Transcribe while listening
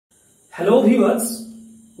Hello viewers,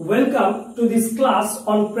 welcome to this class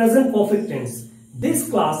on present perfect tense. This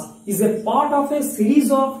class is a part of a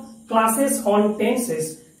series of classes on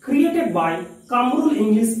tenses created by Kamrul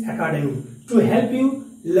English Academy to help you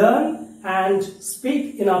learn and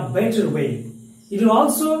speak in a better way. It will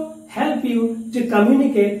also help you to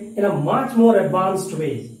communicate in a much more advanced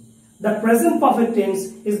way. The present perfect tense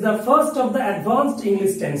is the first of the advanced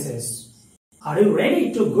English tenses. Are you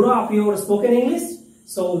ready to grow up your spoken English?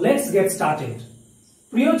 So let's get started.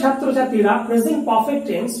 প্রিয় ছাত্রছাত্রীরা, present perfect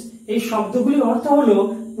tense এই শব্দগুলির অর্থ হলো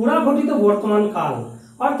পুরাঘটিত বর্তমান কাল,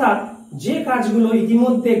 অর্থাৎ যে কাজগুলো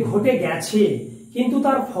ইতিমধ্যে ঘটে গেছে কিন্তু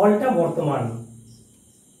তার ফলটা বর্তমান।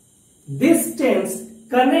 This tense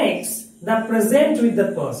connects the present with the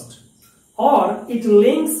past or it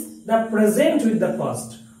links the present with the past,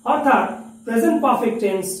 অর্থাৎ প্রেজেন্ট পারফেক্ট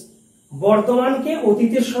টেন্স বর্তমানকে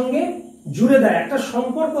অতীতের সঙ্গে জুড়ে দেয়, একটা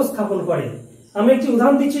সম্পর্ক স্থাপন করে। আমি একটি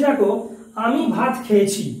উদাহরণ দিচ্ছি, দেখো আমি ভাত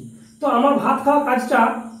খেয়েছি, তো আমার ভাত খাওয়া কাজটা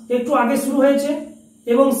একটু আগে শুরু হয়েছে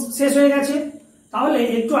এবং শেষ হয়ে গেছে। তাহলে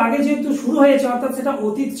একটু আগে যেহেতু শুরু হয়েছে অর্থাৎ সেটা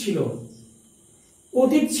অতীত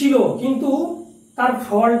ছিল কিন্তু তার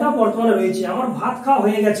ফলটা বর্তমানে রয়েছে। আমার ভাত খাওয়া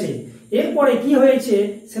হয়ে গেছে, এরপরে কি হয়েছে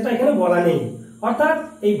সেটা এখানে বলা নেই, অর্থাৎ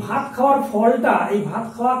এই ভাত খাওয়ার ফলটা, এই ভাত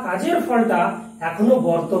খাওয়া কাজের ফলটা এখনো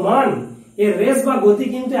বর্তমান, এর রেস বা গতি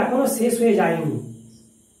কিন্তু এখনো শেষ হয়ে যায়নি।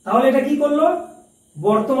 তাহলে এটা কি করলো,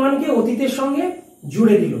 বর্তমানকে অতীতের সঙ্গে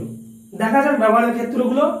জুড়ে দিল। দেখা যাক ব্যবহারের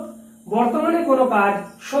ক্ষেত্রগুলো। বর্তমানে কোনো কাজ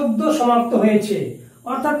সদ্য সমাপ্ত হয়েছে,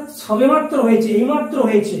 অর্থাৎ সবেমাত্র হয়েছে, এইমাত্র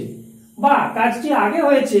হয়েছে, বা কাজটি আগে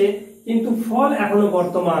হয়েছে কিন্তু ফল এখনো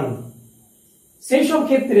বর্তমান, সেই সব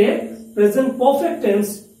ক্ষেত্রে প্রেজেন্ট পারফেক্ট টেন্স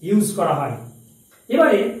ইউজ করা হয়।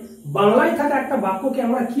 এবারে বাংলায় থাকা একটা বাক্যকে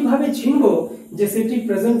আমরা কিভাবে চিনব যে সেটি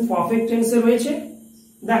প্রেজেন্ট পারফেক্ট টেন্সে রয়েছে?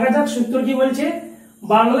 দেখা যাক সূত্র কি বলছে।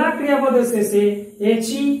 বাংলা ক্রিয়াপদের শেষে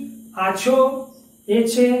এছি, আছো,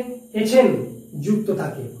 এছে, এছেন যুক্ত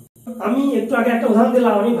থাকে। আমি একটু আগে একটা উদাহরণ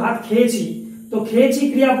দিলাম, আমি ভাত খেয়েছি, তো খেয়েছি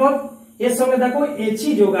ক্রিয়াপদ, এর সঙ্গে দেখো এছি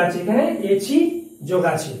যোগ আছে, এখানে এছি যোগ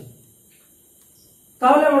আছে।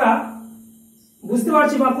 তাহলে আমরা বুঝতে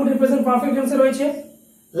পারছি বাক্যটি প্রেজেন্ট পারফেক্ট টেন্সে রয়েছে।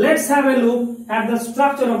 Let's have a look at the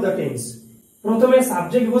structure of the tense. প্রথমে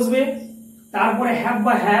সাবজেক্ট বসবে, তারপরে হ্যাভ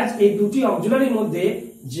বা হ্যাজ এই দুটি অক্সিলারির মধ্যে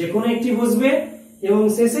যে কোনো একটি বসবে এবং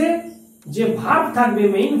শেষে যে ভার্ব থাকবে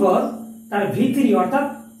মেইন ভার্ব তার V3 অর্থাৎ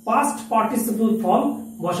পাস্ট পার্টিসিপল ফর্ম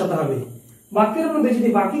বসাতে হবে। বাক্যের মধ্যে যদি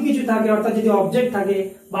বাকি কিছু থাকে অর্থাৎ যদি অবজেক্ট থাকে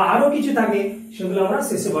বা আরো কিছু থাকে সেগুলো আমরা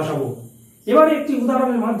শেষে বসাবো। এবারে একটি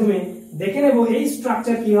উদাহরণের মাধ্যমে দেখে নেব এই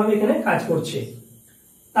স্ট্রাকচার কিভাবে এখানে কাজ করছে।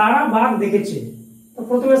 তারা বাঘ দেখেছে, তো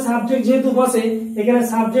প্রথমে সাবজেক্ট যেহেতু বসে এখানে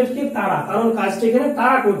সাবজেক্টকে তারা, কারণ কাজটা এখানে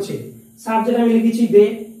তারা করছে, সাবজেক্ট আমি লিখেছি দে।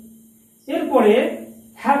 এরপরে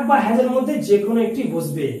হ্যাভ বা হ্যাজ এর মধ্যে যে কোনো একটি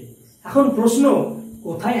বসবে। এখন প্রশ্ন,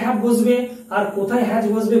 কোথায় হ্যাভ বসবে আর কোথায় হ্যাজ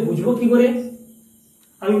বসবে বুঝবো কি করে?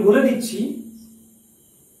 আমি বলে দিচ্ছি।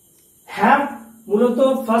 হ্যাভ মূলত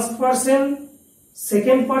ফার্স্ট পারসন,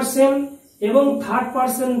 সেকেন্ড পারসন এবং থার্ড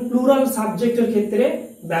পারসন প্লুরাল সাবজেক্টের ক্ষেত্রে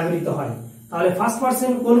ব্যবহৃত হয়। তাহলে ফার্স্ট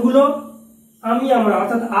পারসন কোনগুলো? আমি, আমরা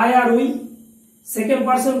অর্থাৎ I R we. Second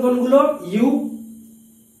person কোনগুলো? ইউ।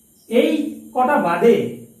 এই কটা বাদে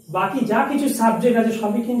বাকি যা কিছু সাবজেক্ট আছে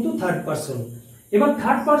সবই কিন্তু থার্ড পারসন। এবার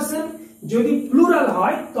থার্ড পারসন যদি প্লুরাল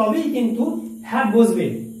হয় তবেই কিন্তু হ্যাভ বসবে।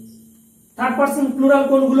 থার্ড পারসন প্লুরাল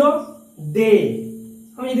কোনগুলো? দে।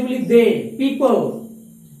 আমি যদি বলি দে পিপল,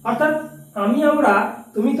 অর্থাৎ আমি, আমরা,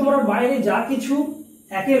 তুমি, তোমার বাইরে যা কিছু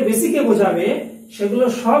একের বেশিকে বোঝাবে সেগুলো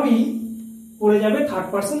সবই পড়ে যাবে থার্ড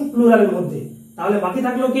পারসন প্লুরালের মধ্যে। তাহলে বাকি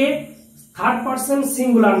থাকলো কে? Third person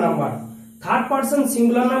singular number. Third person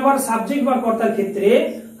singular number subject বা কর্তার ক্ষেত্রে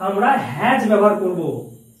আমরা হ্যাজ ব্যবহার করব।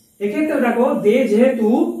 এক্ষেত্রে দেখো দে যেহেতু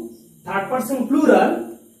থার্ড পারসন প্লুরাল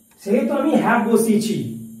সেহেতু আমি হ্যাভ বসিয়েছি,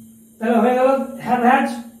 তাহলে হয়ে গেল হ্যাভ হ্যাজ।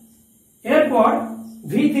 এরপর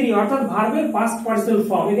V3 অর্থাৎ ভার্বের পাস্ট পার্টিসিপল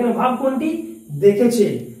ফর্ম। এখানে ভার্ব কোনটি? দেখেছে,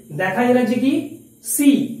 দেখা যাচ্ছে কি সি,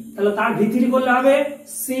 তাহলে তার V3 করলে হবে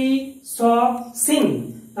সি, স, সিন।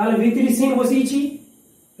 তাহলে V3 সিন বসিয়েছি।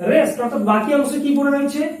 রেস্ট অর্থাৎ বাকি অংশ কি পড়ে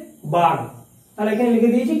রয়েছে? বাঘ, তাহলে এখানে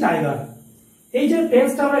লিখে দিয়েছি টাইগার। এই যে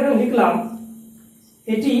টেন্সটা আমরা এখানে লিখলাম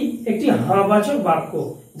এটি একটি হ্যাঁবাচক বাক্য,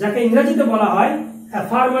 যাকে ইংরেজিতে বলা হয়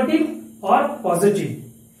অ্যাফার্মেটিভ অর পজিটিভ।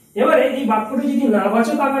 এবারে এই বাক্যটি যদি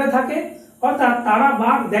নাবাচক আকারে থাকে অর্থাৎ তারা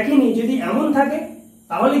বাঘ দেখেনি যদি এমন থাকে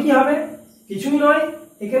তাহলে কি হবে? কিছুই নয়,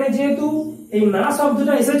 এখানে যেহেতু এই না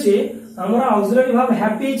শব্দটা এসেছে আমরা অক্সিলারি ভার্ব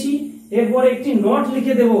হ্যাভ পেয়েছি, এরপর একটি নট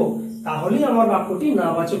লিখে দেব, তাহলেই আমার বাক্যটি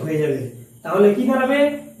নাবাচক হয়ে যাবে। তাহলে কি দাঁড়াবে?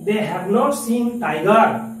 They have not seen tiger,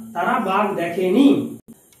 তারা বাঘ দেখেনি।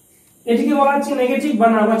 এটিকে বলা হচ্ছে নেগেটিভ বা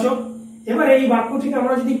নাবাচক। এবার এই বাক্যটিকে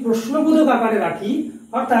আমরা যদি প্রশ্নবোধক আকারে রাখি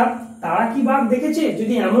অর্থাৎ তারা কি বাঘ দেখেছে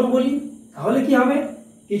যদি এমন বলি তাহলে কি হবে,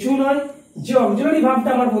 কিছুই নয়, যে অক্সিলারি ভার্বটা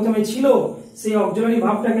আমার প্রথমে ছিল সেই অক্সিলারি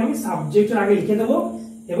ভার্বটাকে আমি সাবজেক্টের আগে লিখে দেবো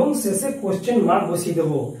এবং শেষে কোশ্চেন মার্ক বসিয়ে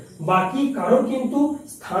দেবো। বাকি কারোর কিন্তু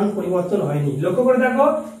স্থান পরিবর্তন হয়নি। লক্ষ্য করে দেখো,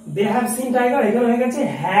 দে হ্যাভ সিন টাইগার, এখানে হয়ে গেছে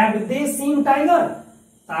হ্যাভ দে সিন টাইগার,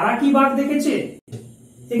 তারা কি বাঘ দেখেছে,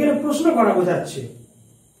 এখানে প্রশ্ন করা বোঝাচ্ছে।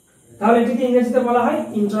 তাহলে এটিকে ইংরেজিতে বলা হয়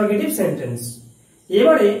ইন্টারোগেটিভ সেন্টেন্স।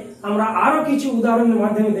 এবারে আমরা আরো কিছু উদাহরণের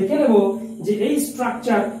মাধ্যমে দেখে নেব যে এই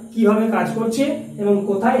স্ট্রাকচার কিভাবে কাজ করছে এবং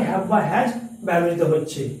কোথায় হ্যাভ বা হ্যাজ ব্যবহৃত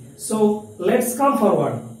হচ্ছে। So let's come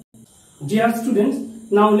forward. Dear students,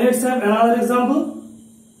 now let's have another example.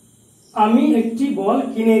 আমি একটি বল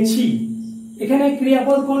কিনেছি, এখানে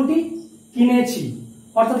ক্রিয়াপদ কোনটি, কিনেছি,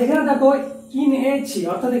 অর্থাৎ এখানে দেখো কিনেছি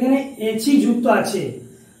অর্থাৎ এখানে এছি যুক্ত আছে।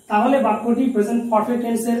 তাহলে বাক্যটি প্রেজেন্ট পারফেক্ট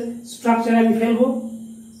টেন্সের স্ট্রাকচারে আমি ফেলবো।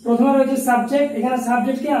 প্রথমে রয়েছে সাবজেক্ট, এখানে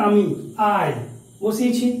সাবজেক্টকে আমি আই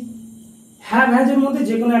বসিয়েছি। হ্যাভ হ্যাজ এর মধ্যে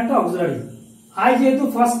যে কোনো একটা অক্সিলারি, আই যেহেতু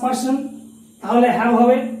ফার্স্ট পারসন তাহলে হ্যাভ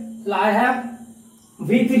হবে, আই হ্যাভ।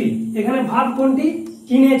 V3 এখানে ভার্ব কোনটি,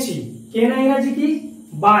 কিনেছি, কেনা ইংরেজি কি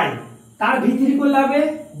বাই, তার V3 করলে হবে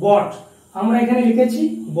বট, আমরা এখানে লিখেছি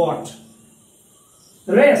বট।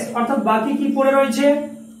 রেস্ট অর্থাৎ বাকি কি পড়ে রয়েছে,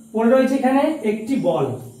 পড়ে রয়েছে এখানে একটি বল,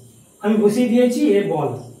 আমি বসিয়ে দিয়েছি এ বল।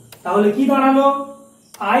 তাহলে কি দাঁড়ালো,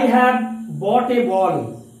 আই হ্যাভ বট এ বল,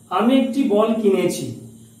 আমি একটি বল কিনেছি।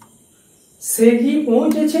 সে কি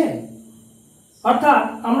পৌঁছেছে, অর্থাৎ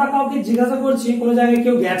আমরা কাউকে জিজ্ঞাসা করছি, কোনো জায়গায়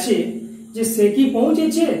কেউ গেছে, যে সে কি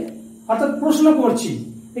পৌঁছেছে, অর্থাৎ প্রশ্ন করছি।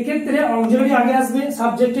 এক্ষেত্রে অক্সিলারি আগে আসবে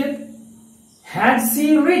সাবজেক্টের, হ্যাড সি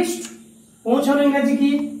রিচড, পৌঁছানো ইংরেজি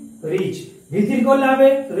কি রিচ, ভিত্তি করলে হবে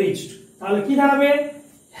রিচড। তাহলে কি দাঁড়াবে,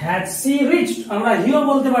 হ্যাড সি রিচড, আমরা হিও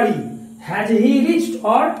বলতে পারি, has he reached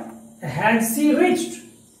or had C reached,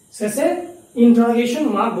 শেষে ইন্টারোগেশন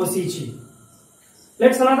মার্ক বসিয়েছি।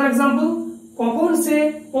 Let's another example. কখন সে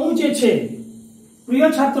পৌঁছেছে, প্রিয়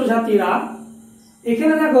ছাত্রছাত্রীরা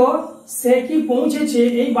এখানে দেখো সে কি পৌঁছেছে,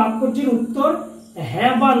 এই বাক্যটির উত্তর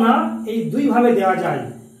হ্যাঁ বা না এই দুই ভাবে দেওয়া যায়।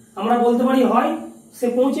 আমরা বলতে পারি হয় সে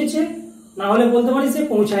পৌঁছেছে, না হলে বলতে পারি সে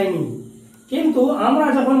পৌঁছায়নি। কিন্তু আমরা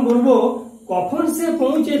যখন বলবো কখন সে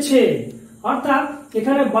পৌঁছেছে, অর্থাৎ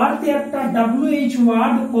এখানে বাড়তি একটা WH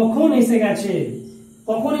ওয়ার্ড কখন এসে গেছে,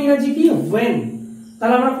 কখন ইংরেজি কি when,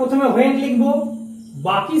 তাহলে আমরা প্রথমে when লিখবো,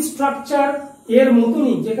 বাকি স্ট্রাকচার এর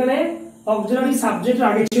মতনই, যেখানে অক্সিলারি সাবজেক্টের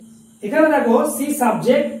আগে ছিল। এখানে দেখো সি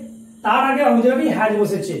সাবজেক্ট, তার আগে অক্সিলারি হ্যাজ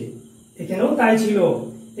বসেছে, এখানেও তাই ছিল।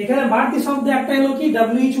 এখানে বাড়তি শব্দ একটা এলো কি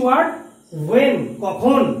WH ওয়ার্ড when,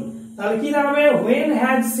 কখন, তাহলে কি দাঁড়াবে when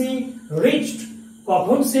had she reached,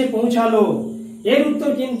 কখন সে পৌঁছালো। এর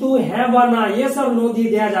উত্তর কিন্তু হ্যাঁ বা না, ইয়েস আর নো দিয়ে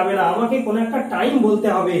দেওয়া যাবে না, আমাকে কোনো একটা টাইম বলতে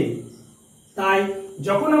হবে। তাই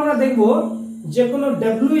যখন আমরা দেখব যে কোনো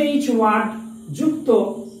WH ওয়ার্ড যুক্ত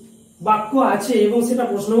বাক্য আছে এবং সেটা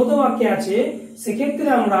প্রশ্নবোধক বাক্যে আছে, সেক্ষেত্রে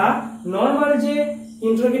আমরা নর্মাল যে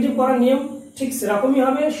ইন্টারোগেটিভ করার নিয়ম ঠিক সেরকমই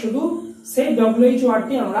হবে, শুধু সেই WH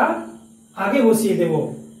ওয়ার্ডটি আমরা আগে বসিয়ে দেব,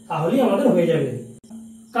 তাহলেই আমাদের হয়ে যাবে।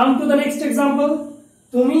 Come to the next example.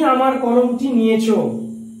 তুমি আমার কলমটি নিয়েছো,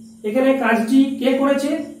 এখানে কাজটি কে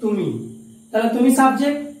করেছে, তুমি, তাহলে তুমি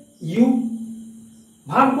সাবজেক্ট, ইউ,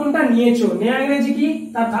 ভার্ব কোনটা, নিয়েছো, নেয়া ইংরেজি কি,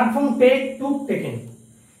 তার থার্ড ফর্ম টেক, টুক, টেকেন।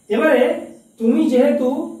 এবারে তুমি যেহেতু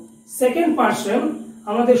সেকেন্ড পারসন,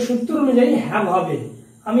 আমাদের সূত্র অনুযায়ী হ্যাভ হবে,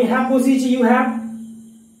 আমি হ্যাভ বসিয়েছি, ইউ হ্যাভ।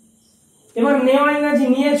 এবার নেওয়া ইংরেজি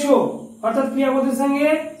নিয়েছো, অর্থাৎ ক্রিয়াপদের সঙ্গে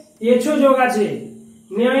এছো যোগ আছে,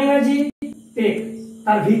 নেওয়া ইংরেজি টেক,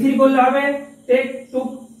 তার ভিত্তি করলে হবে টেক, টুক,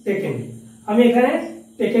 টেকেন, আমি এখানে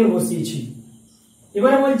টেকেন বসিয়েছি।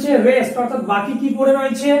 এবারে বলছে রেস্ট, অর্থাৎ বাকি কি পড়ে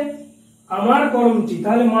রয়েছে, আমার কলমটি,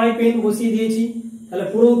 তাহলে মাই পেন বসিয়ে দিয়েছি। তাহলে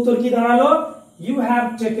পুরো উত্তর কি দাঁড়ালো, you have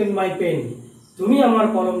taken my pen, তুমি আমার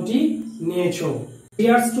কলমটি নিয়েছো।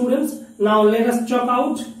 Dear students, now let us chalk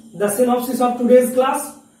out the synopsis of today's class.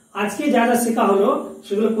 আজকে যা যা শেখা হলো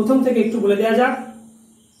সেগুলো প্রথম থেকে একটু বলে দেওয়া যাক।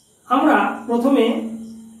 আমরা প্রথমে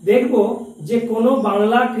দেখব যে কোনো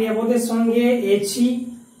বাংলা ক্রিয়াপদের সঙ্গে এছি,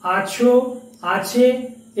 আছো, আছে,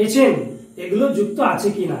 এছেন এগুলো যুক্ত আছে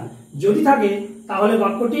কিনা, যদি থাকে তাহলে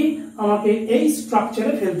বাক্যটি আমাকে এই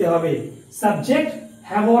স্ট্রাকচারে ফেলতে হবে। Subject,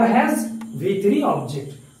 have or has, V3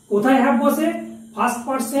 object. কোথায় হ্যাভ বসে, ফার্স্ট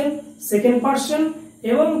পারসন, সেকেন্ড পারসন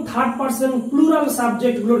এবং থার্ড পারসন প্লুরাল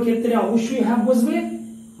সাবজেক্ট গুলোর ক্ষেত্রে অবশ্যই হ্যাভ বসবে।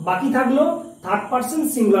 বাকি থাকলো থার্ড পারসন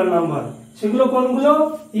সিঙ্গুলার নাম্বার, সেগুলো কোনগুলো,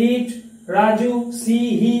 ইট, রাজু, সি,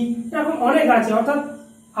 হি, এরকম অনেক আছে। অর্থাৎ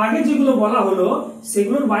আগে যেগুলো বলা হলো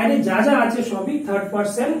সেগুলোর বাইরে যা যা আছে সবই থার্ড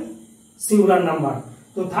পারসন সিঙ্গুলার নাম্বার।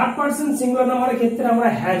 তো থার্ড পারসন সিঙ্গুলার নাম্বারের ক্ষেত্রে আমরা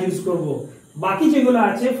হ্যাজ ইউজ করব। বাকি যেগুলো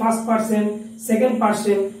আছে ফার্স্ট পারসন, সেকেন্ড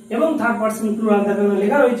পারসন এবং থার্ড পারসন প্লুরাল, তার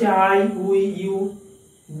লেখা রয়েছে আই, উই, ইউ,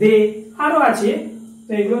 দে আরো আছে,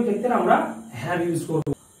 তো এগুলোর ক্ষেত্রে আমরা হ্যাভ ইউজ করব।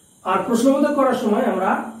 আর প্রশ্নবোধক করার সময়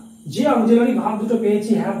আমরা যে অক্সিলারি ভার্ব দুটো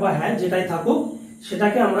পেয়েছি হ্যাভ বা হ্যাড যেটাই থাকুক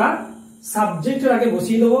সেটাকে আমরা সাবজেক্টের আগে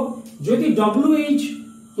বসিয়ে দেবো। যদি WH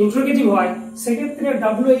ইন্টারোগেটিভ হয় সেক্ষেত্রে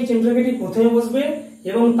WH ইন্টারোগেটিভ প্রথমে বসবে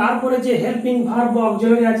এবং তারপরে যে হেল্পিং ভার্ব বা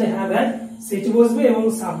অক্সিলারি আছে হ্যাভ হ্যাড সেটি বসবে এবং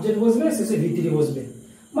সাবজেক্ট বসবে, শেষে ভিত্তি বসবে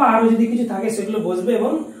বা আরো যদি কিছু থাকে সেগুলো বসবে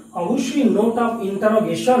এবং অবশ্যই নোট অফ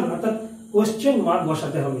ইন্টারোগেশন অর্থাৎ কোশ্চেন মার্ক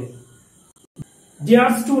বসাতে হবে। Dear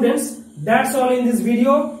students, that's all in this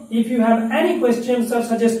video. If you have any questions or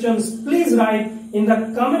suggestions, please write in the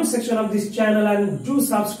comment section of this channel and do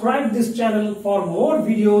subscribe this channel for more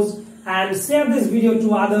videos and share this video to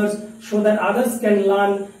others so that others can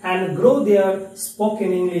learn and grow their spoken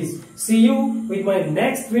English. See you with my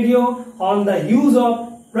next video on the use of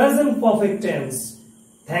present perfect tense.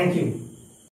 Thank you.